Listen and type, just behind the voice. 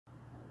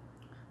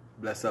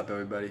Bless up,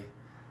 everybody.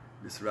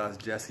 This is Ras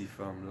Jesse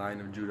from Line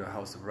of Judah,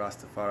 House of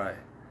Rastafari,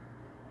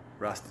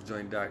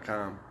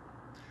 rastajoint.com.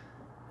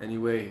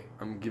 Anyway,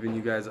 I'm giving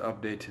you guys an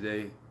update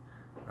today.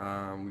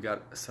 We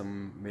got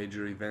some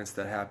major events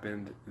that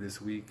happened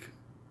this week,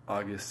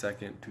 August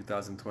 2nd,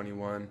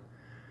 2021.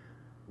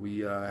 We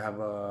have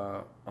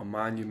a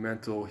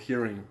monumental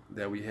hearing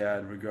that we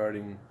had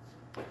regarding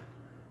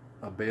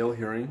a bail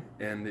hearing,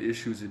 and the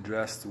issues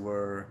addressed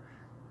were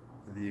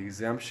the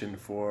exemption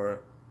for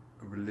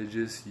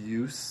religious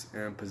use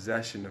and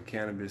possession of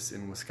cannabis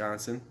in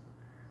Wisconsin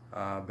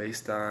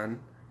based on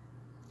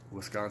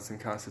Wisconsin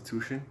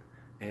Constitution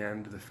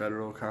and the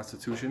federal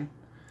Constitution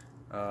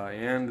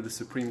and the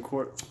Supreme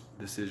Court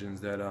decisions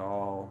that are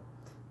all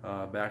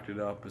backed it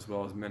up, as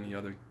well as many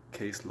other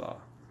case law.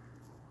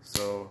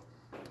 So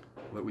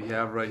what we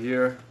have right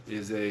here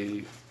is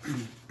a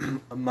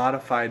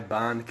modified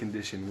bond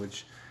condition,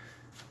 which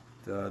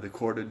the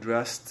court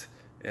addressed,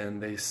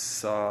 and they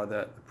saw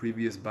that the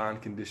previous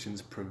bond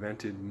conditions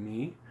prevented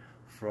me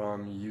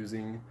from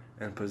using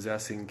and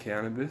possessing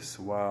cannabis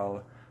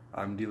while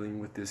I'm dealing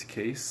with this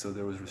case. So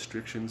there was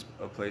restrictions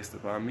placed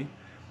upon me,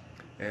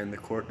 and the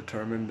court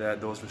determined that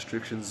those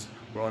restrictions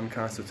were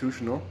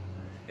unconstitutional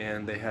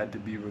and they had to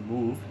be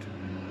removed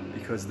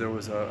because there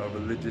was a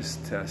religious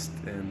test,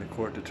 and the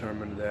court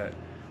determined that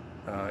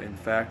in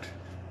fact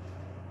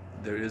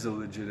there is a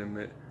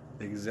legitimate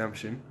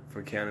exemption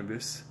for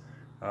cannabis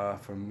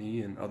from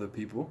me and other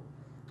people.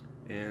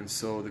 And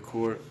so the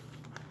court,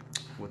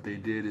 what they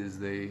did is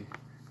they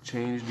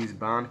changed these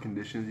bond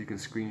conditions. You can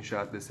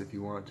screenshot this if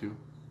you want to.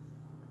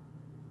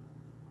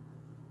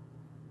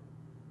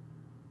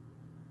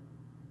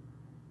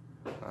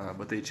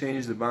 But they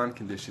changed the bond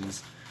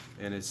conditions,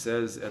 and it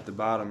says at the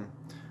bottom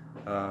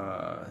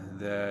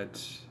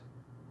that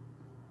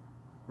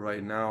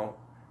right now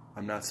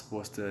I'm not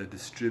supposed to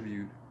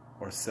distribute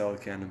or sell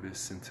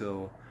cannabis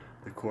until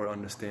the court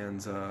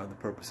understands the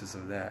purposes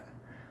of that.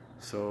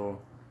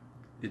 So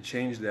it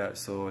changed that,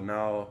 so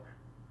now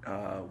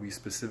we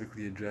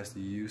specifically address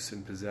the use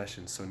and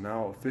possession. So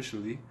now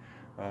officially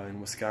in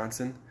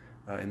Wisconsin,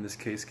 in this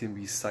case, can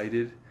be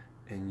cited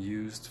and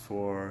used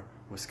for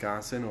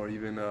Wisconsin or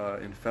even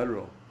in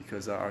federal,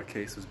 because our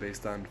case was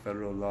based on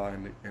federal law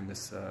and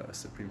this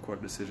Supreme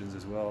Court decisions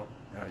as well,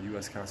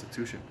 U.S.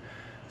 Constitution.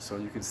 So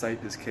you can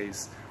cite this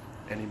case.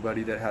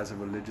 Anybody that has a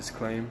religious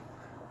claim,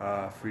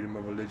 freedom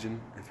of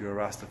religion, if you're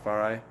a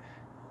Rastafari,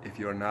 if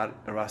you're not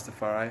a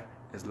Rastafari,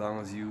 as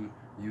long as you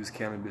use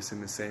cannabis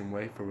in the same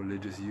way for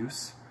religious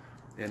use,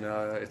 and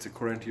it's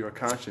according to your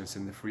conscience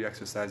and the free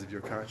exercise of your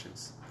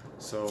conscience.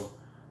 So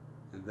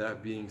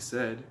that being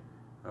said,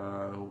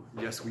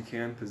 yes, we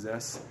can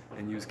possess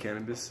and use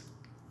cannabis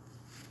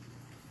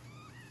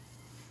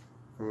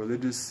for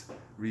religious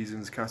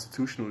reasons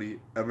constitutionally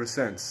ever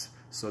since.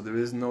 So there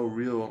is no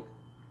real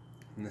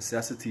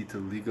necessity to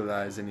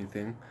legalize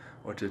anything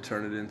or to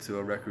turn it into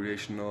a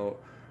recreational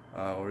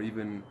or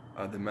even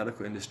the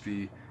medical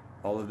industry.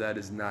 All of that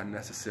is not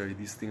necessary.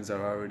 These things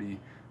are already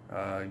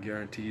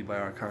guaranteed by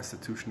our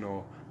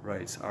constitutional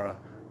rights, our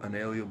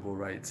unalienable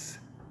rights.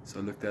 So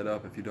look that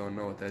up if you don't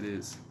know what that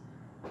is.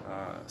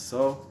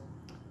 So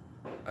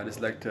I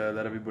just like to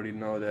let everybody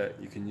know that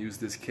you can use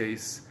this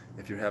case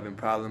if you're having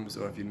problems,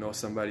 or if you know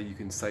somebody, you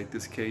can cite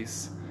this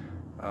case,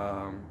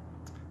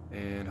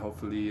 and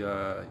hopefully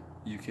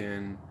you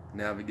can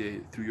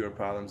navigate through your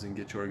problems and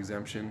get your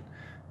exemption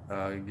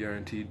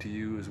guaranteed to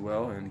you as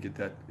well, and get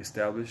that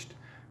established.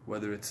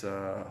 Whether it's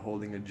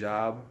holding a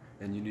job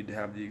and you need to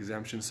have the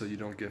exemption so you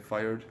don't get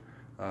fired,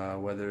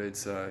 whether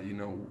it's you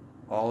know,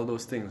 all of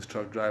those things,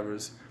 truck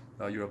drivers,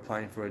 you're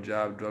applying for a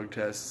job, drug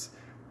tests,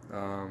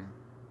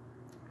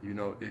 you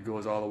know, it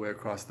goes all the way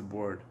across the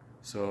board.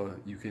 So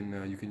you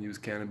can use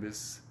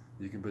cannabis,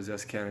 you can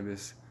possess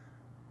cannabis,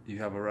 you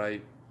have a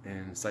right,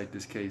 and cite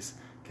this case.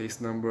 Case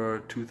number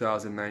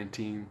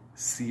 2019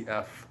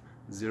 CF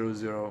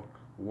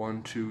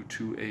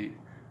 001228,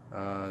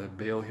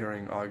 bail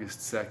hearing August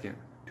 2nd,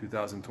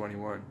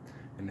 2021.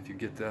 And if you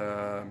get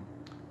that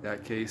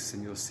case,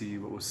 and you'll see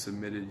what was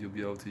submitted, you'll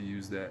be able to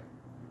use that.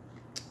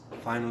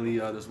 Finally,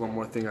 there's one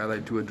more thing I'd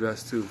like to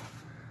address too,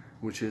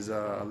 which is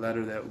a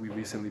letter that we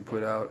recently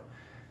put out.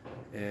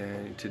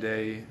 And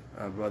today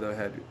a brother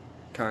had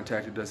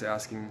contacted us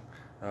asking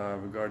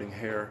regarding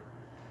hair,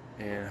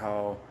 and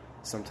how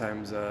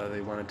sometimes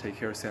they want to take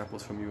hair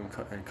samples from you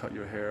and cut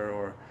your hair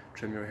or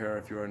trim your hair.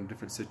 If you're in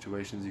different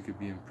situations, you could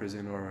be in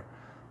prison or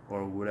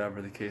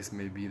whatever the case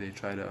may be. They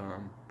try to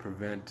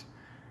prevent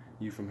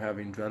you from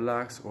having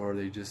dreadlocks, or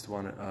they just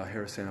want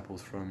hair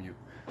samples from you.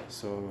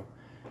 So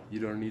you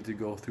don't need to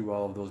go through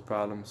all of those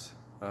problems.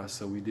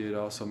 So we did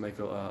also make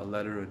a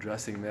letter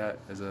addressing that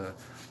as a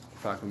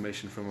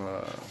proclamation from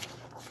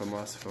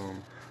us,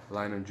 from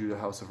Line of Judah,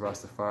 House of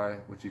Rastafari,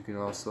 which you can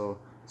also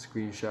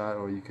screenshot,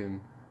 or you can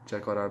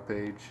check out our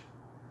page.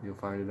 You'll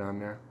find it on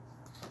there.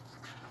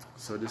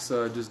 So this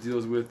just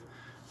deals with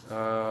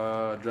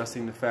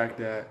addressing the fact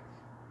that,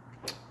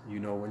 you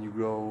know, when you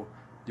grow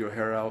your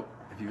hair out,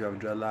 if you have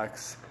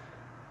dreadlocks,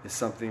 it's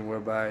something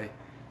whereby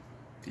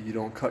you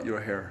don't cut your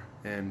hair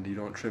and you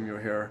don't trim your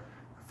hair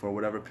for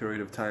whatever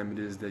period of time it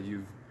is that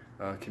you've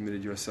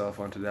committed yourself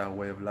onto that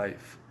way of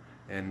life.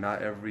 And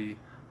not every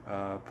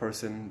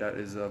person that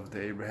is of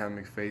the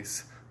Abrahamic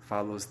faith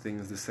follows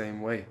things the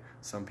same way.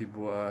 Some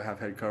people have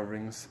head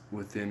coverings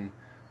within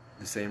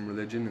the same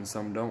religion and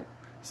some don't.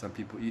 Some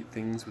people eat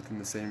things within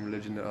the same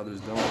religion that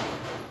others don't.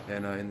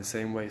 And in the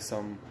same way,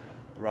 some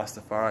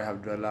Rastafari have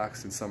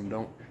dreadlocks and some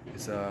don't.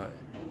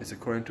 It's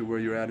according to where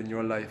you're at in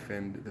your life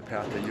and the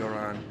path that you're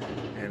on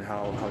and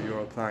how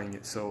you're applying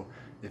it. So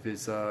if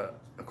it's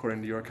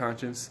according to your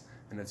conscience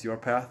and it's your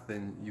path,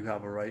 then you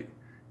have a right,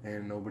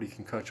 and nobody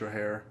can cut your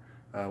hair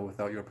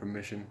without your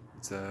permission.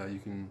 You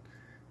can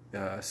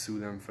sue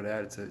them for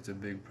that. It's a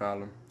big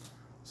problem.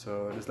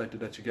 So I'd just like to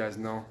let you guys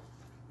know,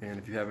 and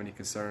if you have any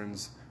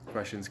concerns,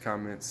 questions,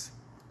 comments,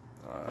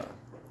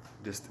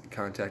 just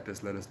contact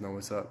us, let us know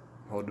what's up.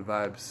 Hold the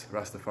vibes.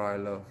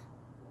 Rastafari love.